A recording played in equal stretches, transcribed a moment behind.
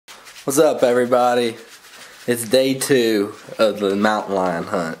What's up, everybody? It's day 2 of the mountain lion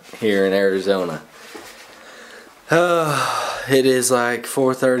hunt here in Arizona. It is like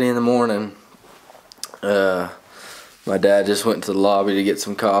 4:30 in the morning. My dad just went to the lobby to get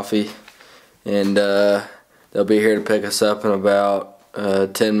some coffee, and they'll be here to pick us up in about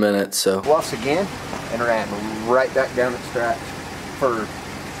 10 minutes. So bluffs again and ran right back down its track for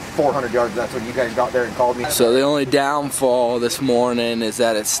 400 yards. That's when you guys got there and called me. So the only downfall this morning is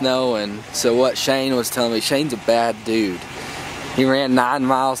that it's snowing. So what Shane was telling me, Shane's a bad dude. He ran 9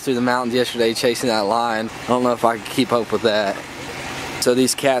 miles through the mountains yesterday chasing that lion. I don't know if I could keep up with that. So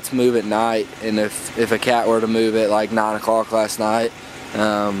these cats move at night, and if a cat were to move at like 9 o'clock last night,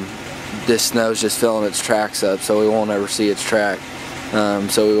 this snow's just filling its tracks up, so we won't ever see its track.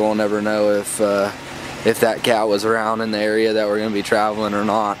 So we won't ever know if that cat was around in the area that we're going to be traveling or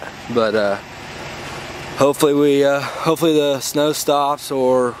not. But hopefully the snow stops,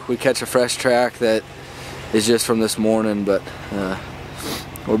 or we catch a fresh track that is just from this morning. But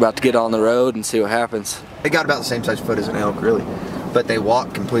we're about to get on the road and see what happens. They got about the same size foot as an elk, really, but they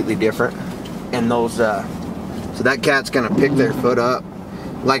walk completely different. And those so that cat's going to pick their foot up.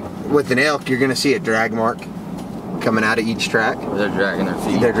 Like with an elk, you're going to see a drag mark coming out of each track. They're dragging their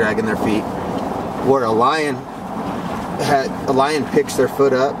feet. They're dragging their feet. Where a lion picks their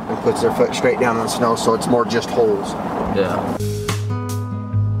foot up and puts their foot straight down on the snow, so it's more just holes. Yeah.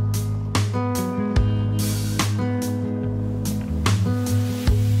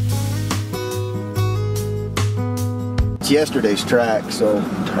 It's yesterday's track, so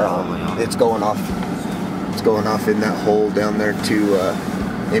it's going off. It's going off in that hole down there to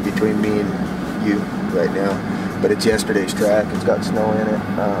in between me and you right now. But it's yesterday's track. It's got snow in it.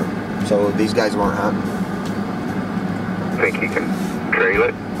 So these guys weren't hunting. Think you can trail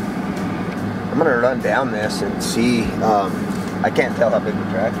it? I'm gonna run down this and see. I can't tell how big the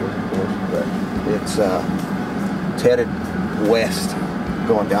track is, of course, but it's headed west,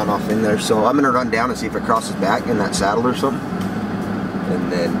 going down off in there. So I'm gonna run down and see if it crosses back in that saddle or something.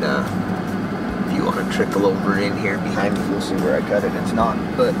 And then if you want to trickle over in here behind me, you'll see where I cut it. It's not,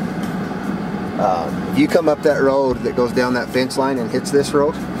 but if you come up that road that goes down that fence line and hits this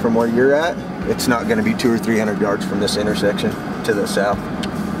road from where you're at, it's not going to be 200 or 300 yards from this intersection to the south.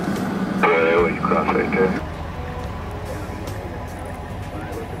 Yeah, they always cross right there.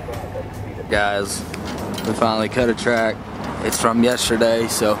 Guys, we finally cut a track. It's from yesterday,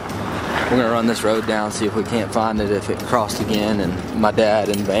 so we're going to run this road down, see if we can't find it, if it crossed again. And my dad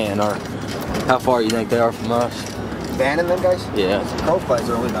and Van are, how far do you think they are from us? Van and them guys? Yeah. Crow flies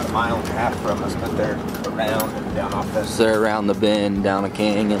are only about 1.5 miles from us, but they're around and down off this. So they're around the bend, down a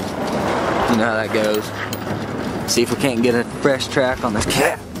king, and you know how that goes. See if we can't get a fresh track on this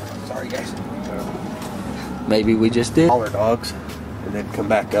cat. Sorry guys. Maybe we just did. All our dogs, and then come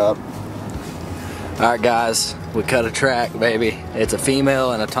back up. Alright guys, we cut a track, baby. It's a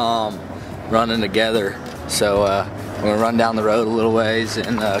female and a tom running together. So we're gonna run down the road a little ways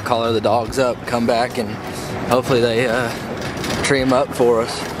and collar the dogs up, come back, and hopefully they tree them up for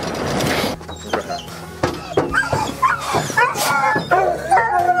us.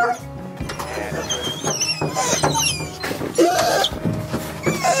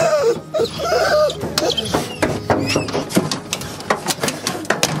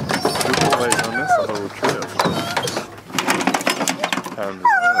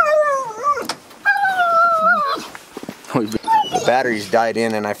 The batteries died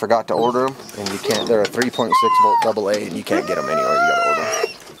in and I forgot to order them, and you can't, they're a 3.6 volt AA and you can't get them anywhere, you gotta order them.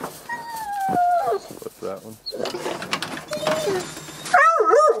 What's that one?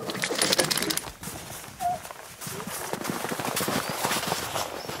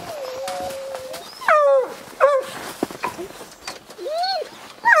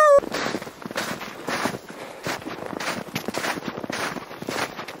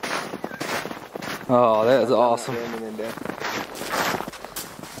 Oh, that is awesome. Isn't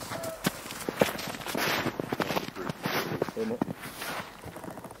it?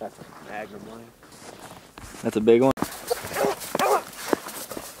 That's a magnum line. That's a big one.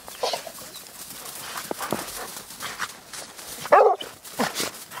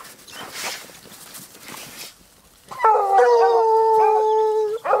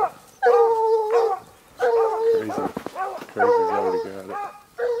 Crazy's already got it.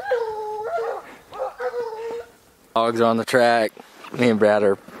 Dogs are on the track. Me and Brad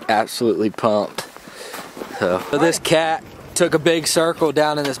are absolutely pumped. So this cat took a big circle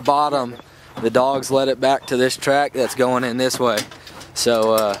down in this bottom. The dogs led it back to this track that's going in this way.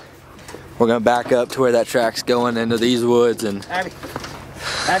 So we're gonna back up to where that track's going into these woods and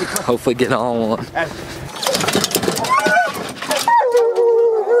hopefully get on one.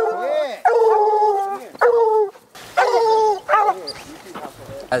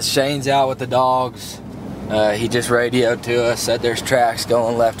 As Shane's out with the dogs, he just radioed to us, said there's tracks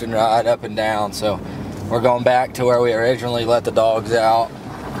going left and right, up and down. So we're going back to where we originally let the dogs out,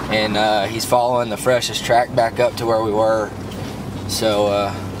 and he's following the freshest track back up to where we were. So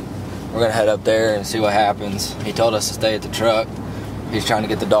we're gonna head up there and see what happens. He told us to stay at the truck. He's trying to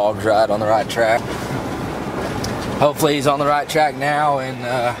get the dogs right on the right track. Hopefully he's on the right track now, and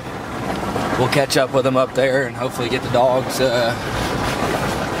we'll catch up with him up there and hopefully get the dogs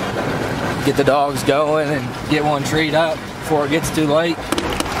going and get one treed up before it gets too late.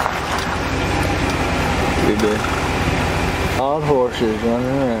 Good. All horses running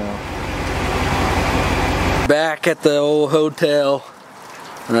around. Back at the old hotel.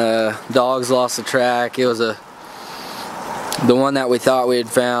 Dogs lost the track. It was the one that we thought we had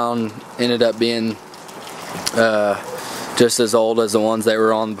found ended up being just as old as the ones they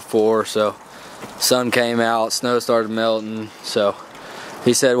were on before. So sun came out, snow started melting, so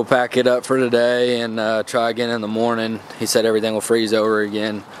he said we'll pack it up for today and try again in the morning. He said everything will freeze over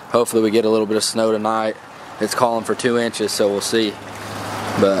again. Hopefully we get a little bit of snow tonight. It's calling for 2 inches, so we'll see.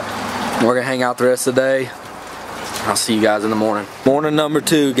 But we're gonna hang out the rest of the day. I'll see you guys in the morning. Morning number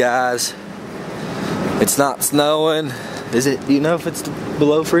 2, guys. It's not snowing. Is it? Do you know if it's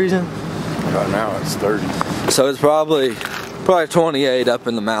below freezing? Right now it's 30. So it's probably 28 up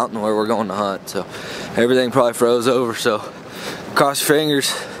in the mountain where we're going to hunt. So everything probably froze over. So cross your fingers.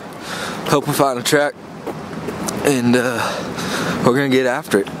 Hope we find a track, and we're gonna get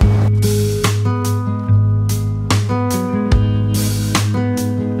after it.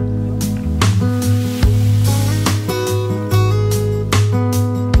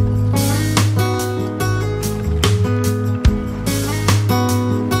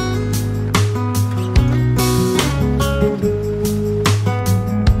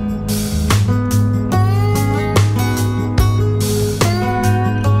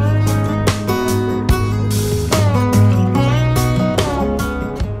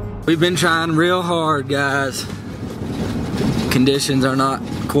 We've been trying real hard, guys. Conditions are not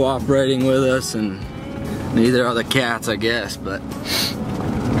cooperating with us, and neither are the cats, I guess, but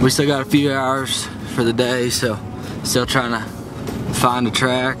we still got a few hours for the day, so still trying to find a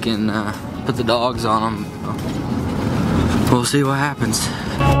track and put the dogs on them. We'll see what happens.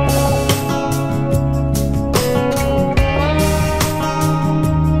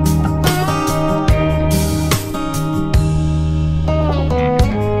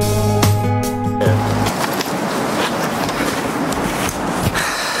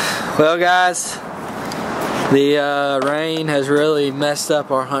 Well, guys, the rain has really messed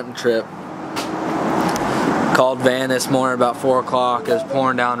up our hunting trip. Called Van this morning about 4 o'clock. It was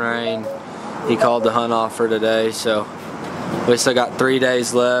pouring down rain. He called the hunt off for today, so we still got 3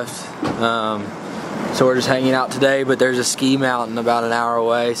 days left. So we're just hanging out today, but there's a ski mountain about an hour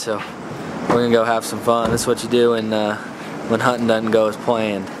away, so we're gonna go have some fun. That's what you do when hunting doesn't go as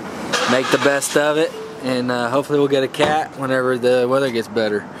planned. Make the best of it, and hopefully we'll get a cat whenever the weather gets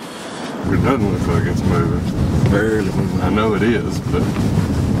better. It doesn't look like it's moving. Barely moving. I know it is, but...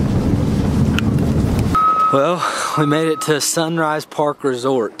 Well, we made it to Sunrise Park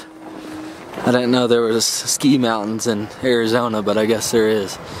Resort. I didn't know there was ski mountains in Arizona, but I guess there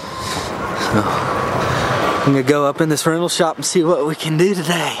is. So, I'm gonna go up in this rental shop and see what we can do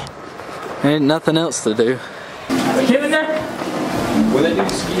today. There ain't nothing else to do. Kid in there? When they do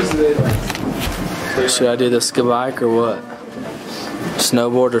skis, they like... Should I do the ski bike or what?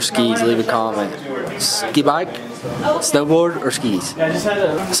 Snowboard or skis? Leave a comment. Ski bike, snowboard, or skis? Yeah, I just had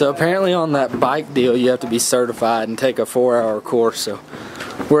a... So apparently on that bike deal you have to be certified and take a 4-hour course, so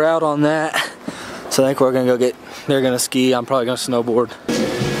we're out on that. So I think we're gonna go get, they're gonna ski, I'm probably gonna snowboard.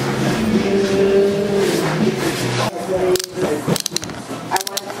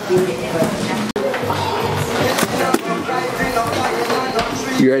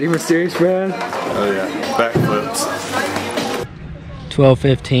 You ready for serious, Brad? Oh yeah, backflips.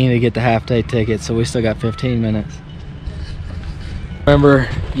 12:15 to get the half-day ticket, so we still got 15 minutes. I remember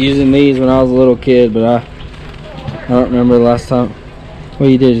using these when I was a little kid, but I don't remember the last time. What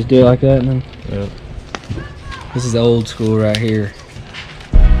you did, just do it like that, and then? Yeah. This is old school right here.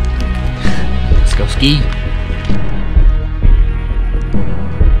 Let's go ski.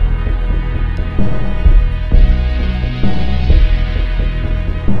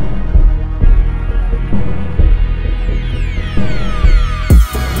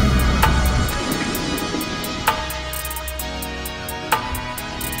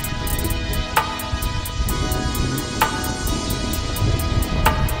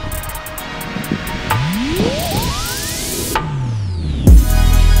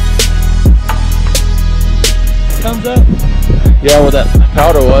 Thumbs up. Yeah, where that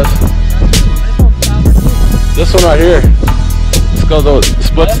powder was. This one right here. Let's go to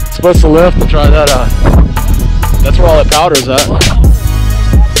splits the left and try that out. That's where all that powder's at.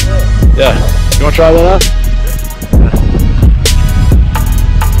 Yeah. You wanna try that out?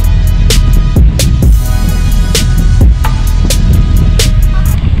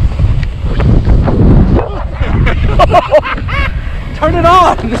 Turn it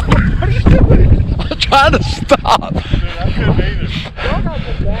on! What are you doing? I'm trying to stop. Dude, I couldn't either. Y'all got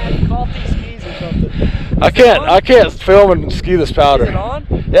the bad faulty skis or something. I can't film and ski this powder. Is it on?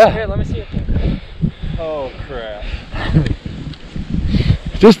 Yeah. Here, let me see it. Oh crap.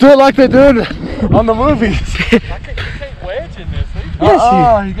 Just do it like they do on the movies. You can't wedge in this.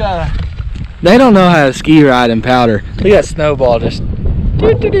 Yes, you gotta. They don't know how to ski ride in powder. Look at that snowball just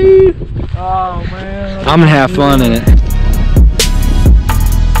doo-doo-doo. Oh man. I'm gonna have fun in it.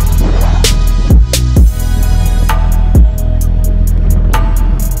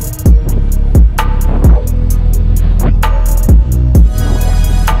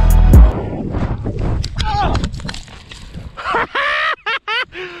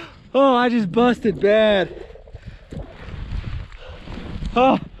 Oh, I just busted bad.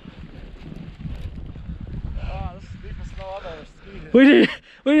 Oh. Wow, this is the deepest snow I've ever skied.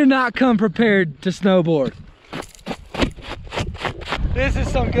 We did not come prepared to snowboard. This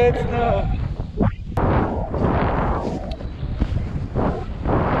is some good snow.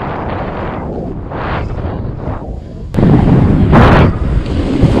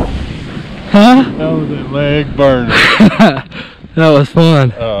 Huh? That was a leg burner. That was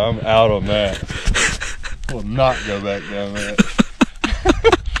fun. Oh, I'm out on that. Will not go back down that.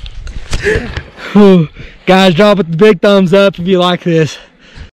 Guys, drop it the big thumbs up if you like this.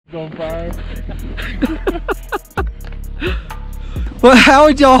 On fire. Well, how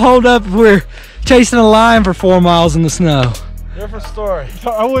would y'all hold up if we're chasing a lion for 4 miles in the snow? Different story.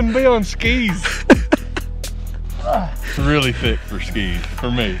 I wouldn't be on skis. It's really thick for skis, for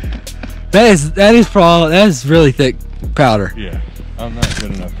me. That is really thick powder. Yeah, I'm not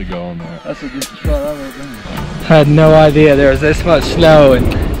good enough to go on that. That's the deepest spot I've ever been. I had no idea there was this much snow in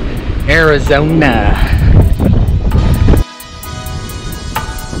Arizona.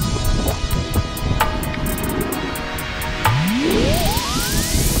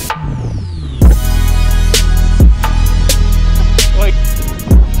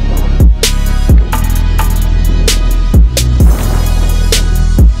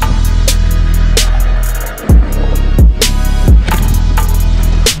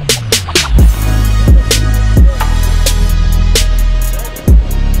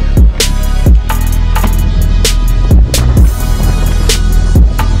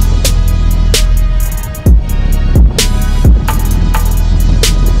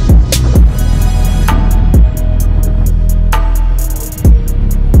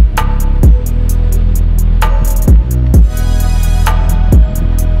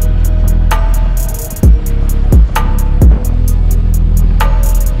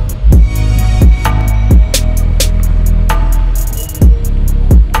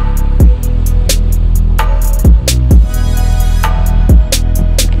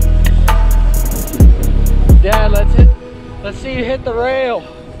 Let's see you hit the rail.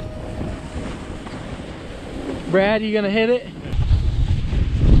 Brad, you gonna hit it?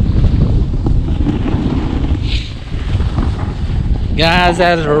 Guys,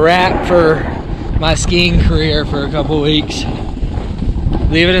 that is a wrap for my skiing career for a couple weeks.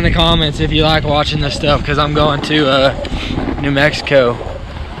 Leave it in the comments if you like watching this stuff, because I'm going to New Mexico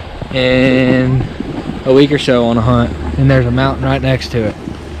in a week or so on a hunt, and there's a mountain right next to it.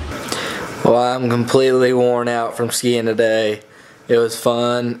 Well, I'm completely worn out from skiing today. It was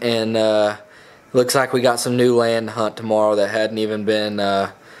fun, and looks like we got some new land to hunt tomorrow that hadn't even been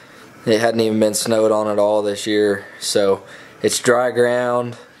snowed on at all this year. So it's dry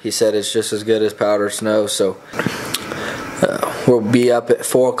ground. He said it's just as good as powder snow. So we'll be up at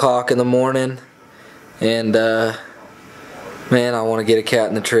 4 o'clock in the morning, and man, I want to get a cat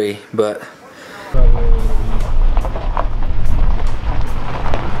in the tree, but.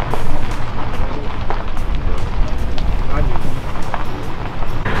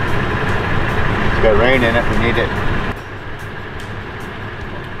 It's got rain in it, we need it.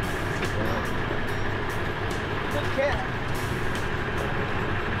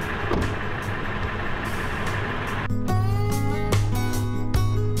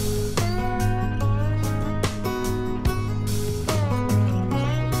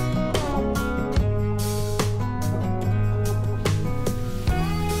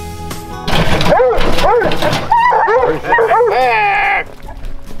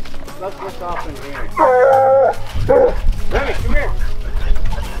 Let's look off in here. Remy, come here.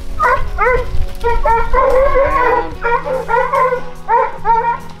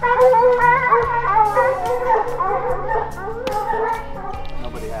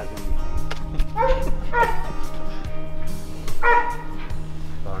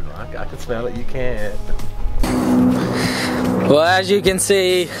 I can smell it, you can't. Well, as you can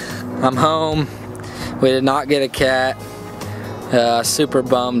see, I'm home. We did not get a cat. Super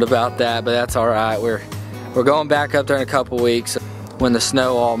bummed about that, but that's alright. We're going back up there in a couple weeks. When the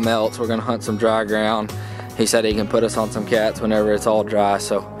snow all melts, we're gonna hunt some dry ground. He said he can put us on some cats whenever it's all dry,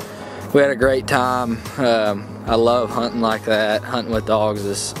 so we had a great time. I love hunting like that. Hunting with dogs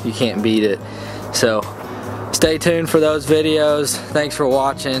is, you can't beat it. So stay tuned for those videos. Thanks for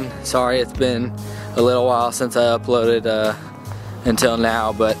watching. Sorry it's been a little while since I uploaded until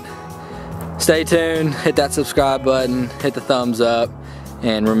now, but stay tuned, hit that subscribe button, hit the thumbs up,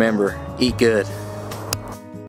 and remember, eat good.